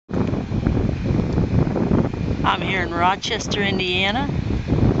I'm here in Rochester, Indiana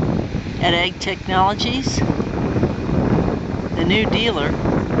at Ag Technologies, the new dealer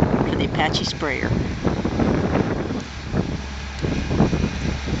for the Apache sprayer.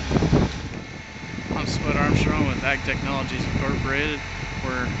 I'm Armstrong with Ag Technologies Incorporated.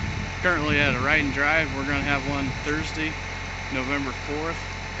 We're currently at a ride and drive. We're going to have one Thursday, November 4th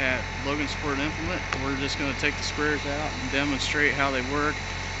at Logan Sport Implement. We're just going to take the sprayers out and demonstrate how they work,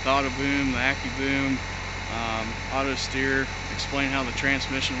 the auto boom, the AccuBoom, auto steer, explain how the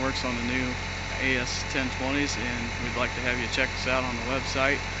transmission works on the new AS 1020s, and we'd like to have you check us out on the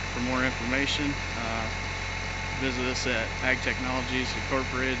website for more information. Visit us at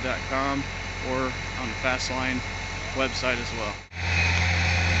agtechnologiesincorporated.com or on the Fastline website as well.